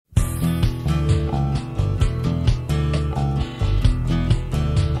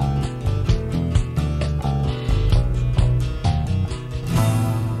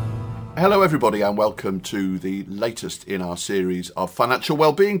Hello everybody and welcome to the latest in our series of Financial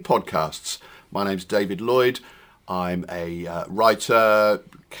Wellbeing podcasts. My name's David Lloyd. I'm a writer,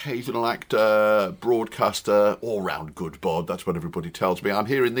 occasional actor, broadcaster, all-round good bod, that's what everybody tells me. I'm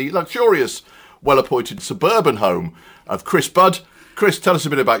here in the luxurious, well-appointed suburban home of Chris Budd. Chris, tell us a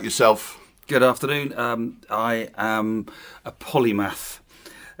bit about yourself. Good afternoon. I am a polymath.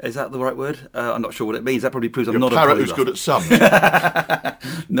 Is that the right word? I'm not sure what it means. That probably proves I'm not a polymath. Parrot who's good at sums.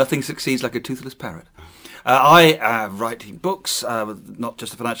 Nothing succeeds like a toothless parrot. I am writing books, not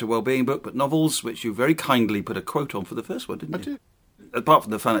just a Financial Wellbeing book, but novels, which you very kindly put a quote on for the first one, didn't you? I did. Apart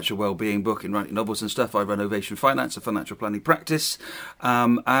from the Financial Wellbeing book and writing novels and stuff, I run Ovation Finance, a financial planning practice,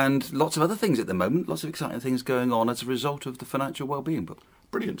 and lots of other things at the moment, lots of exciting things going on as a result of the Financial Wellbeing book.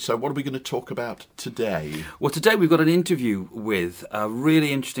 Brilliant. So what are we going to talk about today? Well, today we've got an interview with a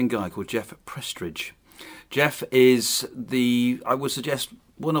really interesting guy called Jeff Prestridge. Jeff is I would suggest,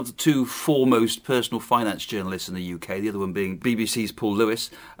 one of the two foremost personal finance journalists in the UK, the other one being BBC's Paul Lewis.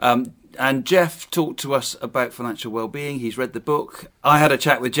 And Jeff talked to us about financial wellbeing. He's read the book. I had a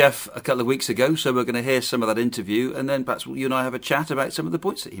chat with Jeff a couple of weeks ago, so we're going to hear some of that interview, and then perhaps you and I have a chat about some of the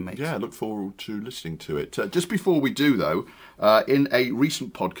points that he makes. Yeah, I look forward to listening to it. Just before we do, though, in a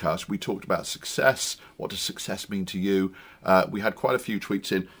recent podcast, we talked about success. What does success mean to you? We had quite a few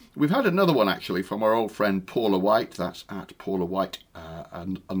tweets in. We've had another one, actually, from our old friend Paula White. That's at Paula White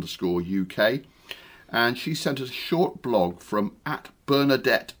 _UK. And she sent us a short blog from at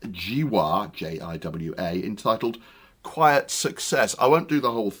Bernadette Jiwa, Jiwa, entitled Quiet Success. I won't do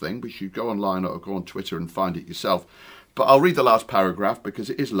the whole thing, but you go online or go on Twitter and find it yourself. But I'll read the last paragraph because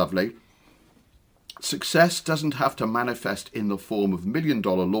it is lovely. Success doesn't have to manifest in the form of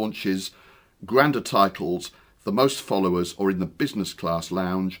million-dollar launches, grander titles, the most followers, or in the business class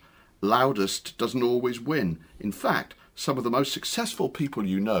lounge. Loudest doesn't always win. In fact, some of the most successful people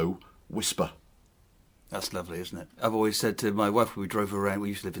you know whisper. That's lovely, isn't it? I've always said to my wife when we drove around, we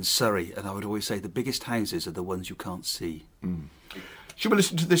used to live in Surrey, and I would always say the biggest houses are the ones you can't see. Should we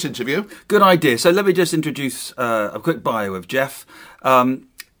listen to this interview? Good idea. So let me just introduce a quick bio of Jeff.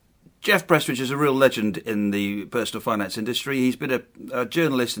 Jeff Prestridge is a real legend in the personal finance industry. He's been a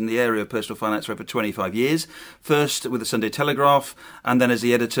journalist in the area of personal finance for over 25 years, first with the Sunday Telegraph, and then as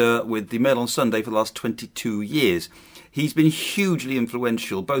the editor with the Mail on Sunday for the last 22 years. He's been hugely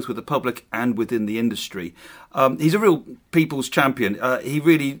influential, both with the public and within the industry. He's a real people's champion. He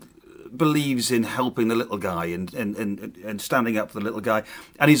really believes in helping the little guy and standing up for the little guy.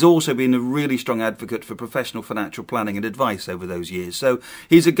 And he's also been a really strong advocate for professional financial planning and advice over those years. So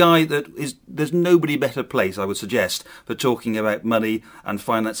he's a guy there's nobody better place, I would suggest, for talking about money and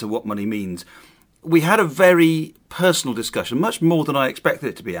finance and what money means. We had a very personal discussion, much more than I expected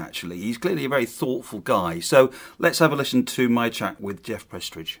it to be, actually. He's clearly a very thoughtful guy. So let's have a listen to my chat with Jeff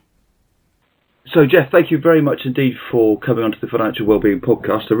Prestridge. So, Jeff, thank you very much indeed for coming onto the Financial Wellbeing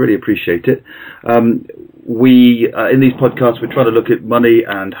podcast. I really appreciate it. We in these podcasts, we're trying to look at money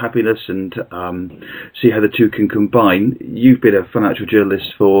and happiness and see how the two can combine. You've been a financial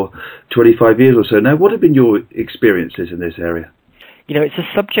journalist for 25 years or so now. What have been your experiences in this area? You know, it's a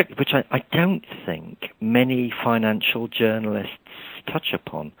subject which I don't think many financial journalists touch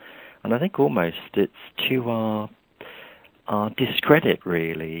upon. And I think almost it's to our discredit,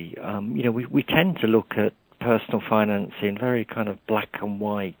 really. We tend to look at personal finance in very kind of black and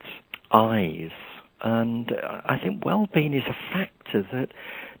white eyes. And I think well-being is a factor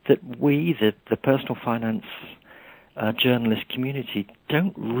that we, the personal finance journalist community,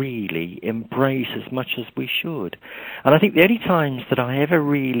 don't really embrace as much as we should. And I think the only times that I ever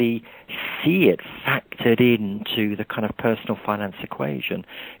really see it factored into the kind of personal finance equation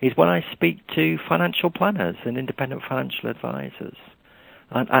is when I speak to financial planners and independent financial advisors.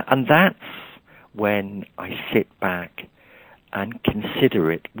 And that's when I sit back and consider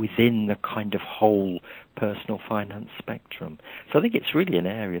it within the kind of whole personal finance spectrum. So I think it's really an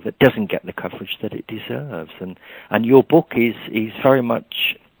area that doesn't get the coverage that it deserves. And your book is very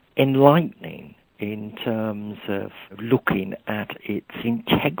much enlightening in terms of looking at its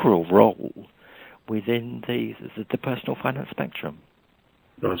integral role within the personal finance spectrum.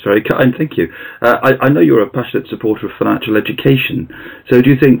 That's very kind, thank you. I know you're a passionate supporter of financial education. So do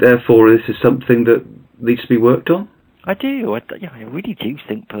you think, therefore, this is something that needs to be worked on? I do. I really do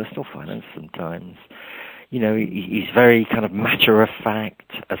think personal finance sometimes, is very kind of matter of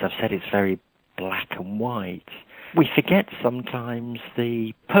fact. As I've said, it's very black and white. We forget sometimes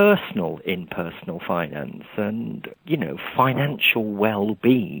the personal in personal finance, and, financial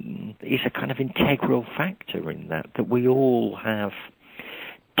well-being is a kind of integral factor in that we all have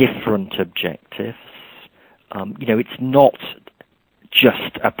different objectives. It's not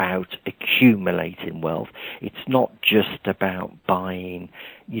just about accumulating wealth. It's not just about buying,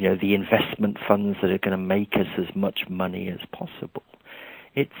 the investment funds that are going to make us as much money as possible.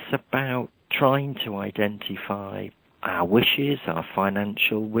 It's about trying to identify our wishes, our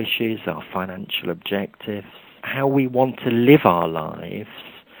financial objectives, how we want to live our lives,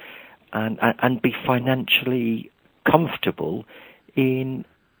 and be financially comfortable in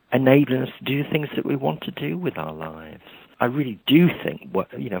enabling us to do things that we want to do with our lives. I really do think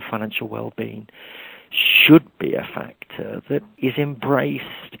financial well-being should be a factor that is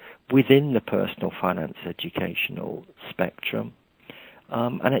embraced within the personal finance educational spectrum.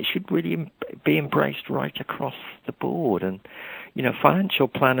 And it should really be embraced right across the board. And, financial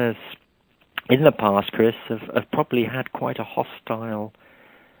planners in the past, Chris, have probably had quite a hostile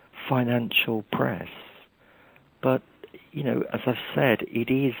financial press. But, as I've said,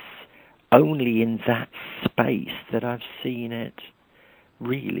 it is only in that space that I've seen it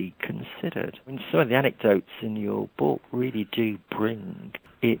really considered. I mean, some of the anecdotes in your book really do bring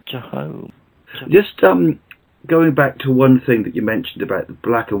it to home. Just going back to one thing that you mentioned about the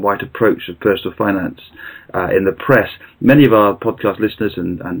black and white approach of personal finance in the press, many of our podcast listeners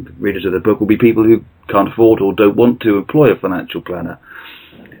and readers of the book will be people who can't afford or don't want to employ a financial planner.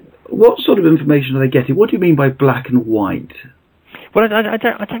 What sort of information are they getting? What do you mean by black and white? Well, I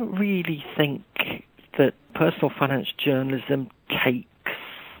don't really think that personal finance journalism takes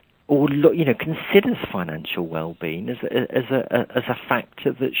or considers financial well-being as a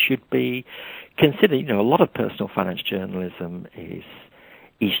factor that should be considered. A lot of personal finance journalism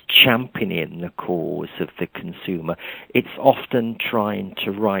is championing the cause of the consumer. It's often trying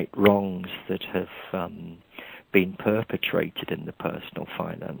to right wrongs that have been perpetrated in the personal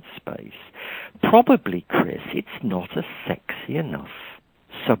finance space. Probably, Chris, it's not a sexy enough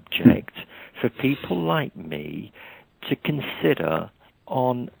subject for people like me to consider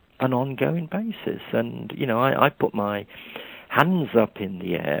on an ongoing basis. And, I put my hands up in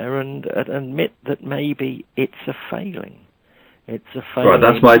the air and admit that maybe it's a failing. It's a failing. Right,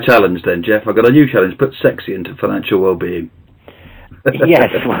 that's my challenge then, Jeff. I've got a new challenge. Put sexy into financial well-being. Yes,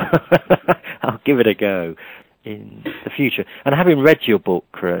 well, I'll give it a go in the future. And having read your book,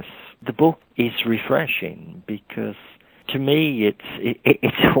 Chris, the book is refreshing because to me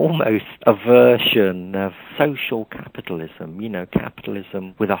it's almost a version of social capitalism,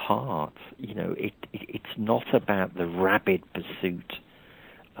 capitalism with a heart. It's not about the rabid pursuit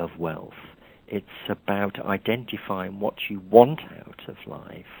of wealth. It's about identifying what you want out of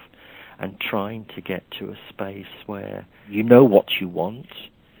life and trying to get to a space where you know what you want,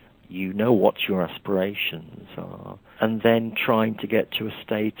 you know what your aspirations are, and then trying to get to a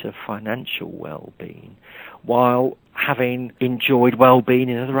state of financial well-being while having enjoyed well-being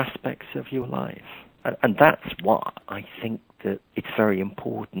in other aspects of your life. And that's why I think that it's very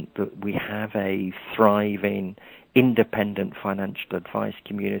important that we have a thriving, independent financial advice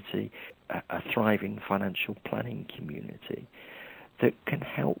community, a thriving financial planning community that can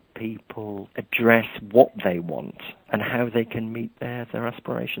help people address what they want and how they can meet their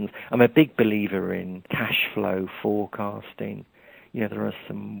aspirations. I'm a big believer in cash flow forecasting. There are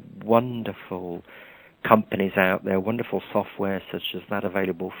some wonderful companies out there, wonderful software such as that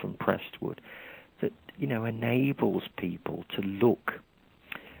available from Prestwood that, enables people to look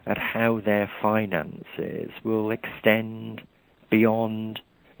at how their finances will extend beyond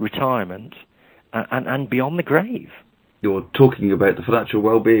retirement and beyond the grave. You're talking about the financial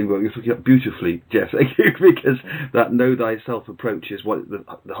well-being book. You're talking about beautifully, Jeff. Thank you, because that know thyself approach is what the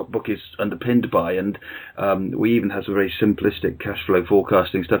book is underpinned by, and we even have some very simplistic cash flow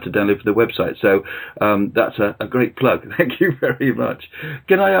forecasting stuff to download from the website. So that's a great plug. Thank you very much.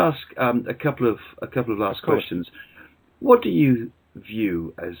 Can I ask a couple of last questions? What do you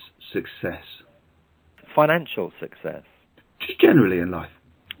view as success? Financial success. Just generally in life.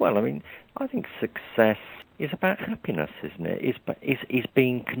 Well, I think success is about happiness, isn't it? Is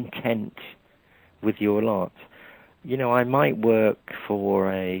being content with your lot. I might work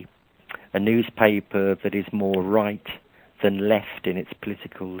for a newspaper that is more right than left in its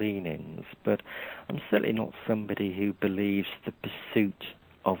political leanings, but I'm certainly not somebody who believes the pursuit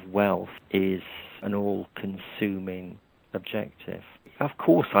of wealth is an all-consuming objective. Of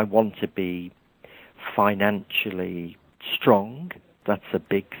course, I want to be financially strong. That's a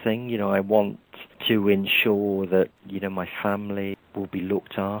big thing. I want to ensure that, my family will be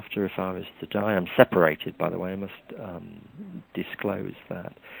looked after if I was to die. I'm separated, by the way. I must disclose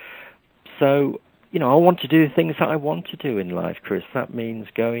that. So, I want to do things that I want to do in life, Chris. That means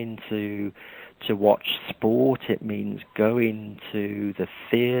going to watch sport. It means going to the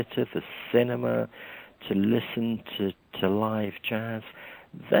theatre, the cinema, to listen to to live jazz.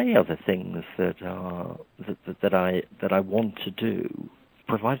 They are the things that I want to do,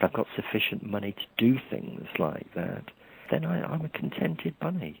 provided I've got sufficient money to do things like that. Then I'm a contented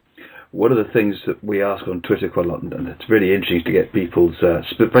bunny. One of the things that we ask on Twitter quite a lot, and it's really interesting to get people's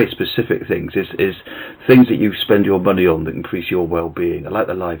very specific things, is things that you spend your money on that increase your well-being. I like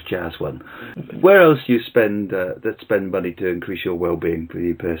the live jazz one. Where else do you spend money to increase your well-being for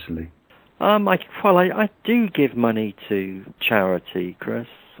you personally? I do give money to charity, Chris.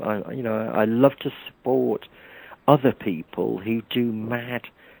 I love to support other people who do mad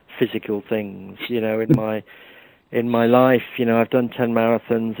physical things. In my life, I've done 10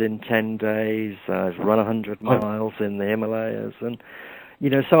 marathons in 10 days. I've run 100 miles in the Himalayas, and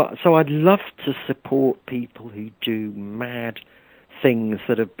so I'd love to support people who do mad things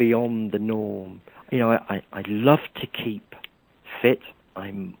that are beyond the norm. I love to keep fit.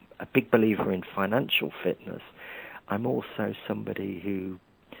 I'm a big believer in financial fitness. I'm also somebody who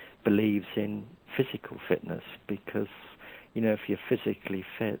believes in physical fitness because, if you're physically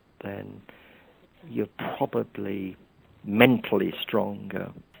fit, then you're probably mentally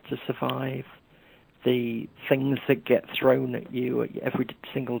stronger to survive the things that get thrown at you every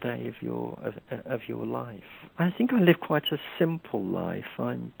single day of your life. I think I live quite a simple life.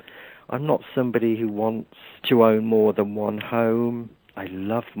 I'm not somebody who wants to own more than one home. I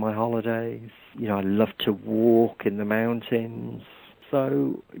love my holidays. I love to walk in the mountains.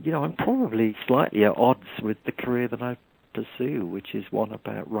 So, I'm probably slightly at odds with the career that I pursue, which is one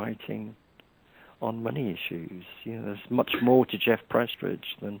about writing on money issues. There's much more to Jeff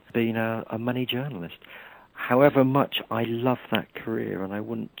Prestridge than being a money journalist. However much I love that career, and I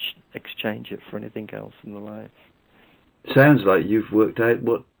wouldn't exchange it for anything else in the life. Sounds like you've worked out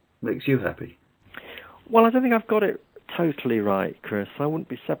what makes you happy. Well, I don't think I've got it totally right, Chris. I wouldn't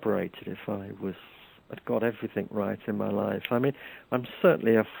be separated if I'd got everything right in my life. I mean, I'm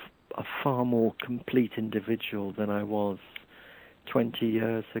certainly a far more complete individual than I was 20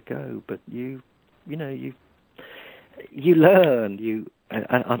 years ago, but you learn,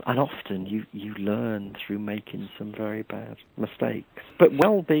 and often you learn through making some very bad mistakes. But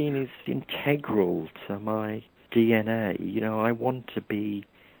well-being is integral to my DNA. I want to be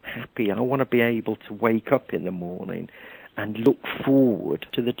happy. I want to be able to wake up in the morning and look forward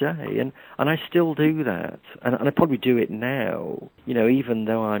to the day, and I still do that, and I probably do it now. Even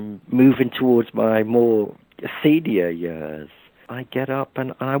though I'm moving towards my more senior years, I get up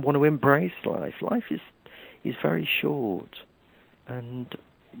and I want to embrace life. Life is very short, and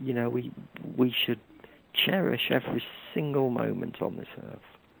we should cherish every single moment on this earth.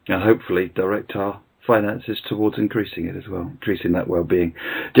 And hopefully direct our finances towards increasing it as well, increasing that well-being.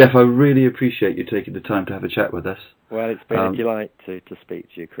 Jeff, I really appreciate you taking the time to have a chat with us. Well, it's been a delight to speak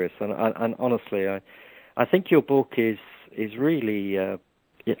to you, Chris, and honestly, I think your book is really a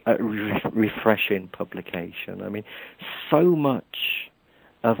refreshing publication. I mean, so much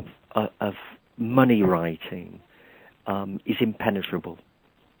of money writing is impenetrable.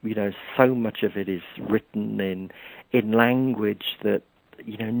 So much of it is written in language that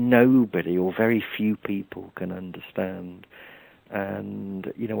nobody or very few people can understand.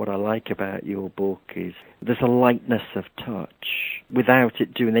 And what I like about your book is there's a lightness of touch without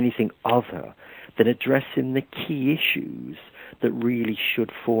it doing anything other than addressing the key issues that really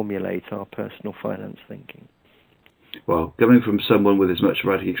should formulate our personal finance thinking. Well, coming from someone with as much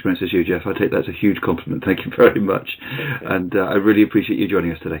writing experience as you, Jeff, I take that as a huge compliment. Thank you very much. And I really appreciate you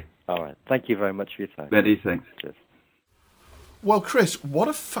joining us today. All right. Thank you very much for your time. Many thanks. Cheers. Well, Chris, what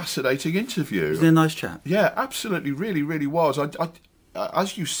a fascinating interview. Isn't it a nice chat? Yeah, absolutely, really, really was. I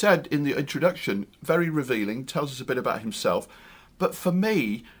as you said in the introduction, very revealing, tells us a bit about himself. But for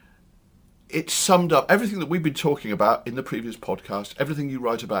me, it summed up everything that we've been talking about in the previous podcast, everything you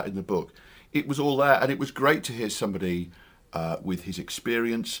write about in the book. It was all there, and it was great to hear somebody with his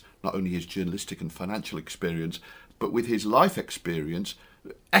experience, not only his journalistic and financial experience, but with his life experience,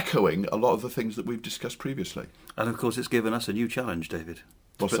 echoing a lot of the things that we've discussed previously. And of course, it's given us a new challenge, David.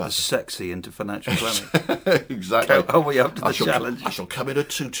 What's to put that? the sexy into financial planning. Exactly. Are we up to the challenge? I shall come in a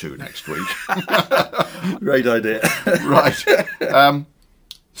tutu next week. Great idea. Right.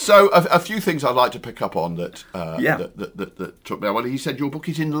 So a few things I'd like to pick up on that took me. Well, he said your book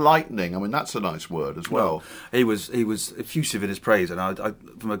is enlightening. I mean, that's a nice word as well. He was effusive in his praise, and I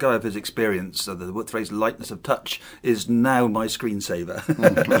from a guy of his experience, the phrase "lightness of touch" is now my screensaver.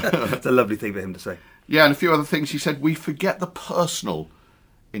 It's a lovely thing for him to say. Yeah, and a few other things. He said we forget the personal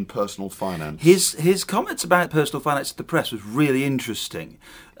in personal finance. His comments about personal finance at the press was really interesting.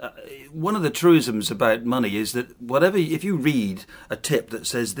 one of the truisms about money is that if you read a tip that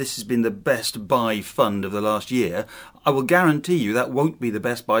says this has been the best buy fund of the last year, I will guarantee you that won't be the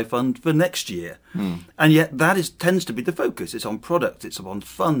best buy fund for next year. And yet that tends to be the focus. It's on products, it's on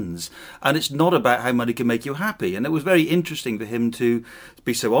funds, and it's not about how money can make you happy. And it was very interesting for him to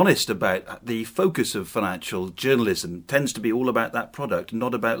be so honest about the focus of financial journalism tends to be all about that product,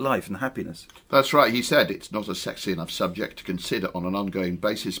 not about life and happiness. That's right. He said it's not a sexy enough subject to consider on an ongoing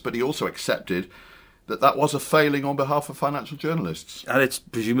basis, but he also accepted that was a failing on behalf of financial journalists. And it's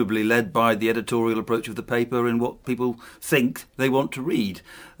presumably led by the editorial approach of the paper and what people think they want to read.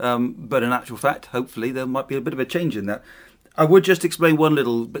 But in actual fact, hopefully, there might be a bit of a change in that. I would just explain one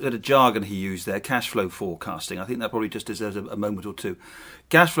little bit of jargon he used there, cash flow forecasting. I think that probably just deserves a moment or two.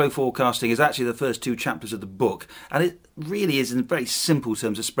 Cash flow forecasting is actually the first 2 chapters of the book, and it really is in very simple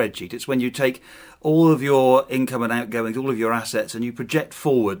terms a spreadsheet. It's when you take all of your income and outgoings, all of your assets, and you project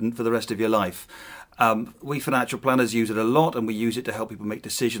forward for the rest of your life. We financial planners use it a lot, and we use it to help people make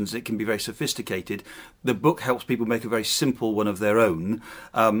decisions. It can be very sophisticated. The book helps people make a very simple one of their own.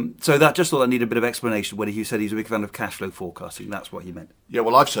 So that just thought I needed a bit of explanation when he said he's a big fan of cash flow forecasting. That's what he meant. Yeah,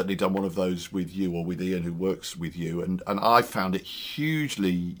 well, I've certainly done one of those with you or with Ian, who works with you, and I found it hugely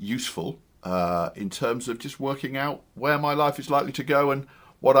useful in terms of just working out where my life is likely to go and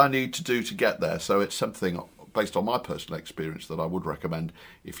what I need to do to get there. So it's something, based on my personal experience, that I would recommend.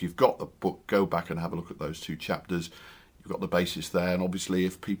 If you've got the book, go back and have a look at those 2 chapters. You've got the basis there, and obviously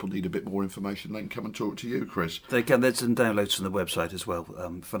if people need a bit more information, they can come and talk to you, Chris. They can. There's some downloads from the website as well,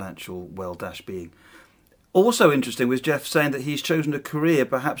 Financial Wellbeing. Also interesting was Jeff saying that he's chosen a career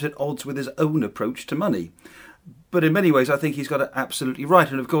perhaps at odds with his own approach to money. But in many ways, I think he's got it absolutely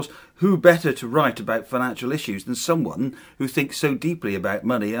right. And of course, who better to write about financial issues than someone who thinks so deeply about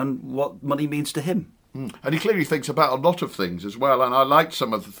money and what money means to him? And he clearly thinks about a lot of things as well. And I liked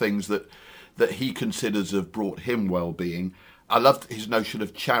some of the things that he considers have brought him well-being. I loved his notion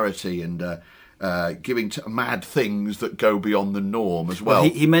of charity and giving to mad things that go beyond the norm as well.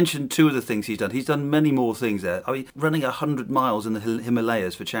 He mentioned 2 of the things he's done. He's done many more things there. I mean, running 100 miles in the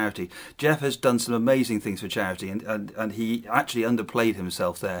Himalayas for charity. Jeff has done some amazing things for charity, and he actually underplayed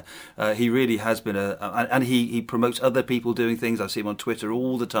himself there. He really has been and he promotes other people doing things. I see him on Twitter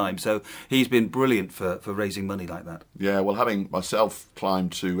all the time. So he's been brilliant for raising money like that. Yeah, well, having myself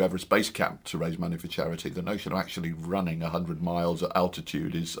climbed to Everest Base Camp to raise money for charity, the notion of actually running 100 miles at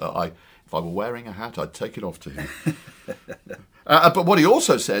altitude is... If I were wearing a hat, I'd take it off to him. But what he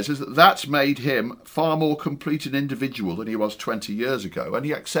also says is that that's made him far more complete an individual than he was 20 years ago. And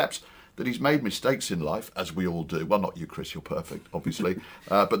he accepts that he's made mistakes in life, as we all do. Well, not you, Chris, you're perfect, obviously.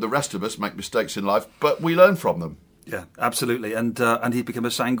 But the rest of us make mistakes in life, but we learn from them. Yeah, absolutely. And he's become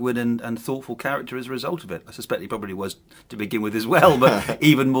a sanguine and thoughtful character as a result of it. I suspect he probably was to begin with as well, but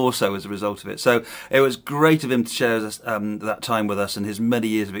even more so as a result of it. So it was great of him to share that time with us and his many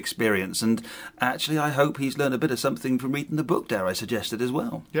years of experience. And actually, I hope he's learned a bit of something from reading the book, dare I suggest it as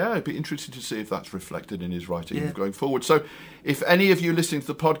well. Yeah, it'd be interesting to see if that's reflected in his writing going forward. So if any of you listening to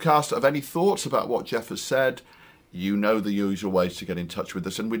the podcast have any thoughts about what Jeff has said, you know the usual ways to get in touch with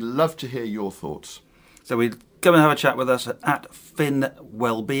us, and we'd love to hear your thoughts. So we'd come and have a chat with us at Fin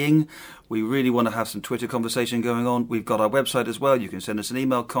Wellbeing. We really want to have some Twitter conversation going on. We've got our website as well. You can send us an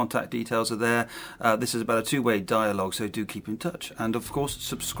email. Contact details are there. This is about a 2-way dialogue, so do keep in touch. And, of course,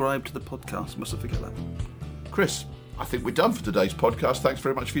 subscribe to the podcast. Mustn't forget that. Chris, I think we're done for today's podcast. Thanks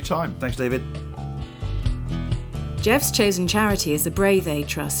very much for your time. Thanks, David. Jeff's chosen charity is the Brave Aid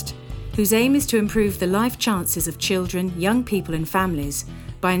Trust, whose aim is to improve the life chances of children, young people and families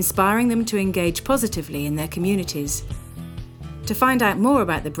by inspiring them to engage positively in their communities. To find out more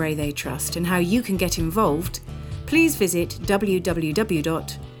about the Brave Aid Trust and how you can get involved, please visit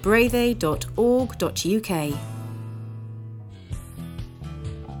www.braveaid.org.uk.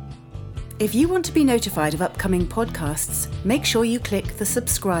 If you want to be notified of upcoming podcasts, make sure you click the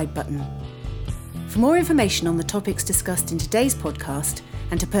subscribe button. For more information on the topics discussed in today's podcast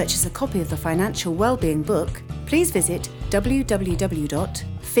and to purchase a copy of the Financial Wellbeing Book, please visit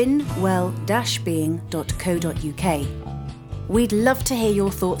www.finwell-being.co.uk. We'd love to hear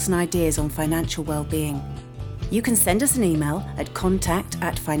your thoughts and ideas on financial well-being. You can send us an email at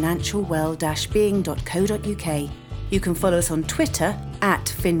contact@financialwell-being.co.uk. You can follow us on Twitter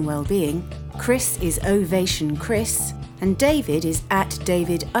 @FinWellbeing. Chris is Ovation Chris, and David is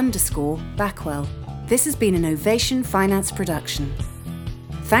 @David_Backwell. This has been an Ovation Finance production.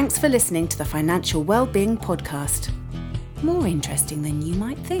 Thanks for listening to the Financial Wellbeing Podcast. More interesting than you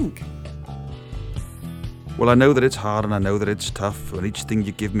might think. Well, I know that it's hard and I know that it's tough, and each thing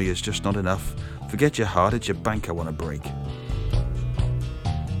you give me is just not enough. Forget your heart, it's your bank I want to break.